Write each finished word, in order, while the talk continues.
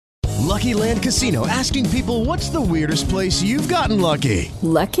Lucky Land Casino, asking people, what's the weirdest place you've gotten lucky?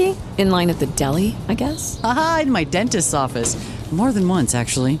 Lucky? In line at the deli, I guess? Aha, in my dentist's office. More than once,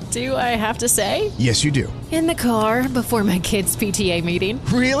 actually. Do I have to say? Yes, you do. In the car before my kids' PTA meeting.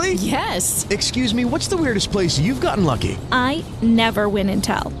 Really? Yes. Excuse me, what's the weirdest place you've gotten lucky? I never win and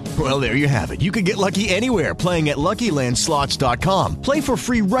tell. Well, there you have it. You can get lucky anywhere, playing at LuckyLandSlots.com. Play for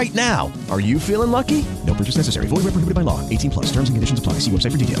free right now. Are you feeling lucky? No purchase necessary. Void where prohibited by law. 18 plus. Terms and conditions apply. See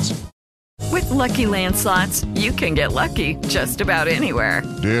website for details. With Lucky Land Slots, you can get lucky just about anywhere.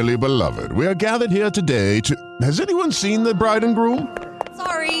 Dearly beloved, we are gathered here today to... Has anyone seen the bride and groom?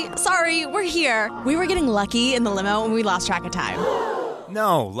 Sorry, we're here. We were getting lucky in the limo and we lost track of time.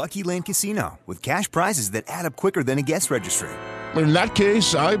 No, Lucky Land Casino, with cash prizes that add up quicker than a guest registry. In that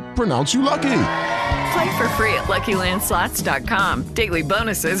case, I pronounce you lucky. Play for free at LuckyLandSlots.com. Daily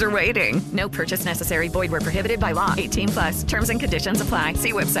bonuses are waiting. No purchase necessary. Void where prohibited by law. 18 plus. Terms and conditions apply.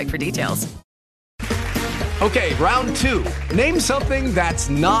 See website for details. Okay, round two. Name something that's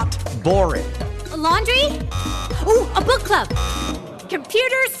not boring. A laundry? Ooh, a book club.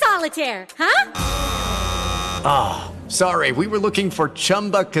 Computer solitaire, huh? Ah, oh, sorry. We were looking for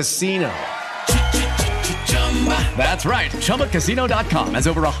Chumba Casino. That's right. ChumbaCasino.com has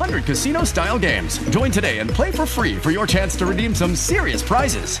over 100 casino-style games. Join today and play for free for your chance to redeem some serious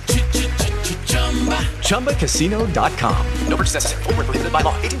prizes. ChumbaCasino.com. No purchase necessary. Void where prohibited by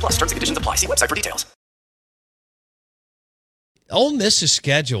law. 18 plus. Terms and conditions apply. See website for details. Ole Miss's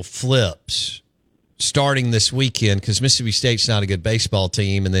schedule flips starting this weekend because Mississippi State's not a good baseball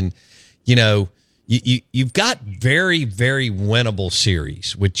team. And then, you know, you've got very, very winnable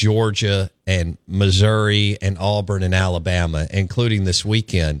series with Georgia and Missouri and Auburn and Alabama, including this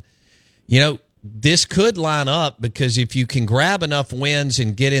weekend. You know, this could line up because if you can grab enough wins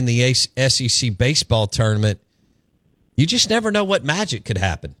and get in the SEC baseball tournament, you just never know what magic could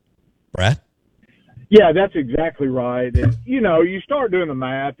happen. Brad? Yeah, that's exactly right. And, you know, you start doing the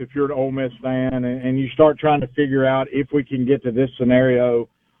math if you're an Ole Miss fan and you start trying to figure out if we can get to this scenario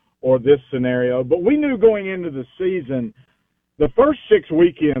or this scenario. But we knew going into the season, the first 6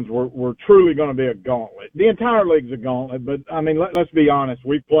 weekends were truly going to be a gauntlet. The entire league's a gauntlet, but, I mean, let's be honest.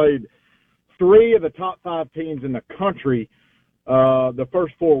 We played 3 of the top 5 teams in the country the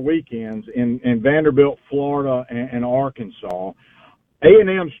first 4 weekends in Vanderbilt, Florida, and Arkansas.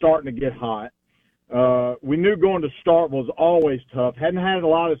 A&M starting to get hot. We knew going to start was always tough. Hadn't had a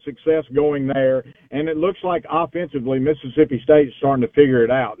lot of success going there, and it looks like offensively Mississippi State is starting to figure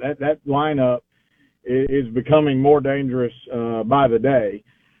it out. That lineup is becoming more dangerous by the day.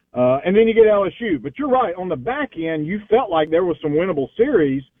 And then you get LSU. But you're right, on the back end, you felt like there was some winnable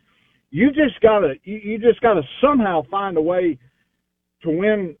series. You just gotta somehow find a way to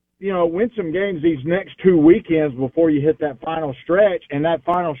win some games these next 2 weekends before you hit that final stretch, and that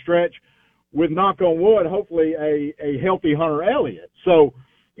final stretch with, knock on wood, hopefully a healthy Hunter Elliott. So,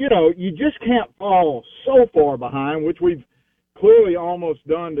 you know, you just can't fall so far behind, which we've clearly almost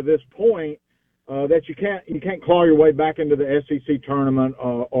done to this point, that you can't claw your way back into the SEC tournament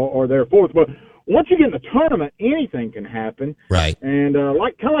or thereafter. But once you get in the tournament, anything can happen. Right. And kind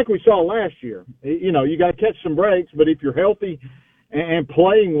of like we saw last year, you know, you got to catch some breaks, but if you're healthy and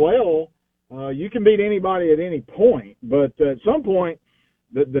playing well, you can beat anybody at any point. But at some point,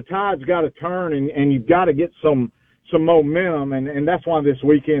 the tide's got to turn, and you've got to get some momentum, and that's why this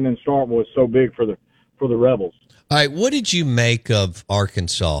weekend in Starkville was so big for the Rebels. All right, what did you make of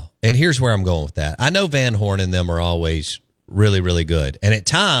Arkansas? And here's where I'm going with that. I know Van Horn and them are always really, really good, and at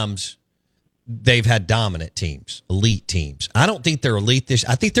times they've had dominant teams, elite teams. I don't think they're elite this.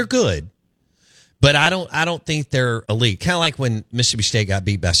 I think they're good, but I don't think they're elite. Kind of like when Mississippi State got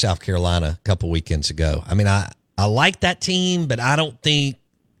beat by South Carolina a couple weekends ago. I mean, I like that team, but I don't think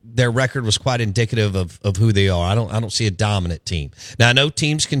their record was quite indicative of who they are. I don't see a dominant team. Now, I know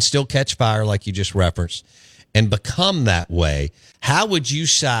teams can still catch fire, like you just referenced, and become that way. How would you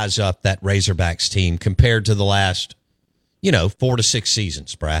size up that Razorbacks team compared to the last, 4 to 6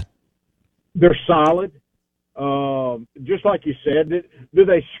 seasons, Brad? They're solid. Just like you said, do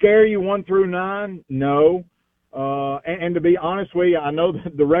they scare you 1 through 9? No. And to be honest with you, I know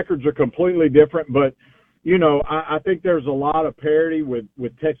that the records are completely different, but I think there's a lot of parity with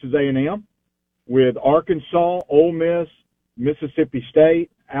Texas A&M, with Arkansas, Ole Miss, Mississippi State,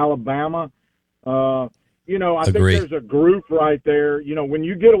 Alabama. I think there's a group right there. When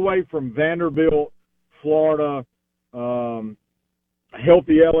you get away from Vanderbilt, Florida,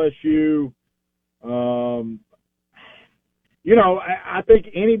 healthy LSU, I think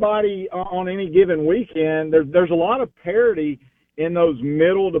anybody on any given weekend, there's a lot of parity in those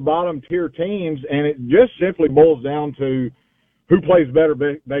middle to bottom tier teams, and it just simply boils down to who plays better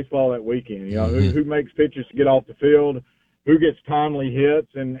baseball that weekend. You know, who makes pitches to get off the field, who gets timely hits,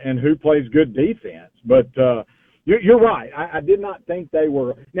 and who plays good defense. But you're right. I did not think they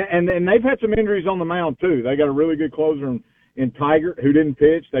were, and they've had some injuries on the mound too. They got a really good closer in Tiger who didn't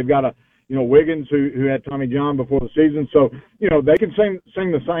pitch. They've got Wiggins who had Tommy John before the season. So they can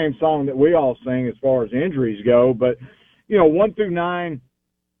sing the same song that we all sing as far as injuries go. But 1 through 9,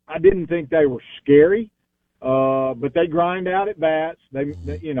 I didn't think they were scary. But they grind out at bats.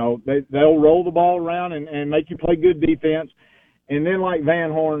 They'll roll the ball around and make you play good defense. And then, like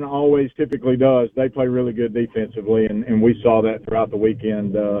Van Horn always typically does, they play really good defensively, and we saw that throughout the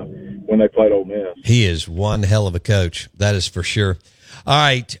weekend when they played Ole Miss. He is one hell of a coach, that is for sure. All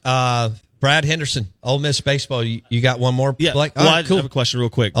right, Brad Henderson, Ole Miss baseball. You got one more? Yeah, Blake? well, All right, cool. I have a question real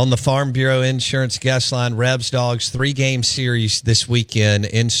quick. On the Farm Bureau Insurance Guest Line, Rebs Dogs 3-game series this weekend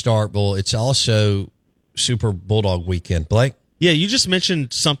in Starkville. It's also Super Bulldog weekend. Blake? Yeah, you just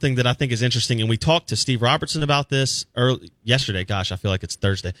mentioned something that I think is interesting, and we talked to Steve Robertson about this yesterday. Gosh, I feel like it's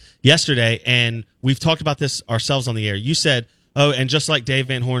Thursday. Yesterday, and we've talked about this ourselves on the air. You said, and just like Dave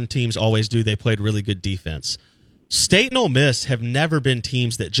Van Horn teams always do, they played really good defense. State and Ole Miss have never been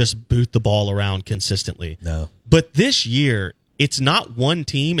teams that just boot the ball around consistently. No. But this year, it's not one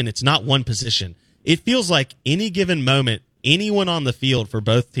team and it's not one position. It feels like any given moment, anyone on the field for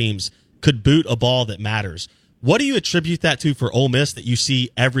both teams could boot a ball that matters. What do you attribute that to for Ole Miss that you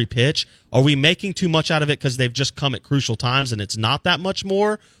see every pitch? Are we making too much out of it because they've just come at crucial times and it's not that much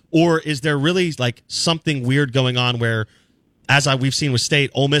more? Or is there really like something weird going on where, as we've seen with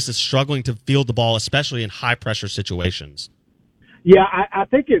State, Ole Miss is struggling to field the ball, especially in high-pressure situations? Yeah, I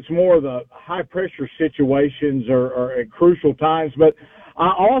think it's more the high-pressure situations or at crucial times. But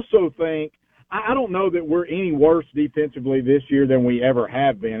I also think, I don't know that we're any worse defensively this year than we ever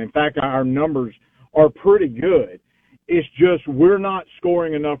have been. In fact, our numbers are pretty good. It's just we're not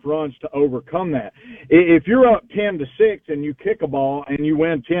scoring enough runs to overcome that. If you're up 10-6 and you kick a ball and you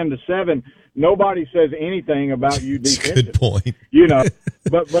win 10-7, nobody says anything about you defensively. Good point.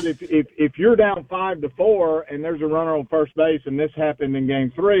 But if you're down 5-4 and there's a runner on first base, and this happened in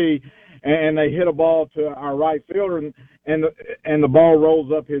Game 3, and they hit a ball to our right fielder and the ball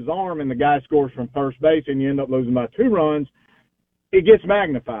rolls up his arm and the guy scores from first base and you end up losing by 2 runs, it gets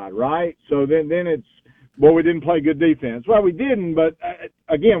magnified, right? So then it's, well, we didn't play good defense. Well, we didn't, but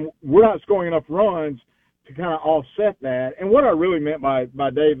again, we're not scoring enough runs to kind of offset that. And what I really meant by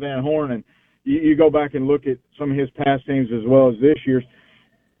Dave Van Horn, and you go back and look at some of his past teams as well as this year's,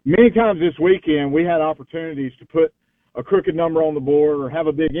 many times this weekend we had opportunities to put a crooked number on the board or have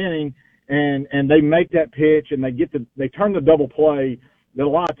a big inning, and they make that pitch and they turn the double play that a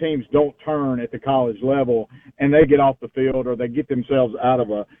lot of teams don't turn at the college level, and they get off the field or they get themselves out of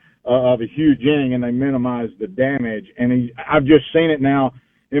a huge inning and they minimize the damage. And I've just seen it now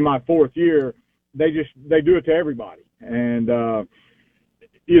in my 4th year. They do it to everybody, and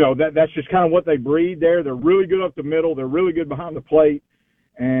that's just kind of what they breed there. They're really good up the middle. They're really good behind the plate,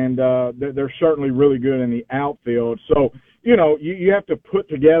 and they're certainly really good in the outfield. So you have to put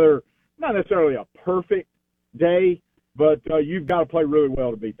together not necessarily a perfect day, but you've got to play really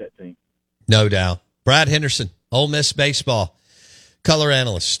well to beat that team. No doubt. Brad Henderson, Ole Miss baseball color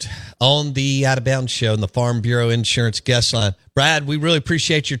analyst on the Out of Bounds show and the Farm Bureau Insurance Guest Line. Brad, we really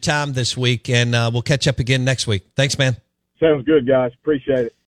appreciate your time this week, and we'll catch up again next week. Thanks, man. Sounds good, guys. Appreciate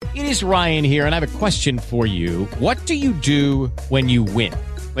it. It is Ryan here, and I have a question for you. What do you do when you win?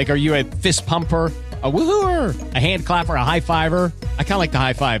 Like, are you a fist pumper, a woohooer, a hand clapper, a high fiver? I kind of like the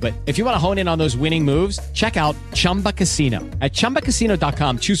high five, but if you want to hone in on those winning moves, check out Chumba Casino. At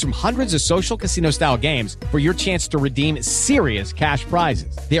ChumbaCasino.com, choose from hundreds of social casino-style games for your chance to redeem serious cash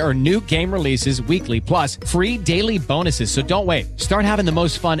prizes. There are new game releases weekly, plus free daily bonuses, so don't wait. Start having the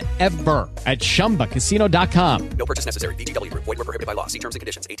most fun ever at ChumbaCasino.com. No purchase necessary. VGW. Void where prohibited by law. See terms and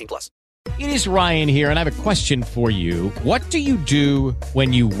conditions. 18+. It is Ryan here, and I have a question for you. What do you do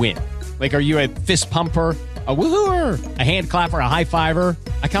when you win? Like, are you a fist pumper, a woohooer, a hand clapper, a high fiver?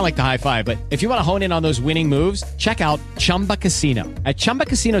 I kind of like the high five, but if you want to hone in on those winning moves, check out Chumba Casino. At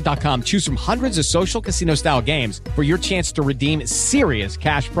ChumbaCasino.com, choose from hundreds of social casino-style games for your chance to redeem serious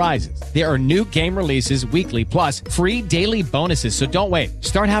cash prizes. There are new game releases weekly, plus free daily bonuses, so don't wait.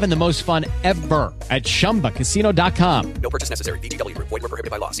 Start having the most fun ever at ChumbaCasino.com. No purchase necessary. VGW. Void where prohibited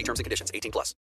by law. See terms and conditions. 18+.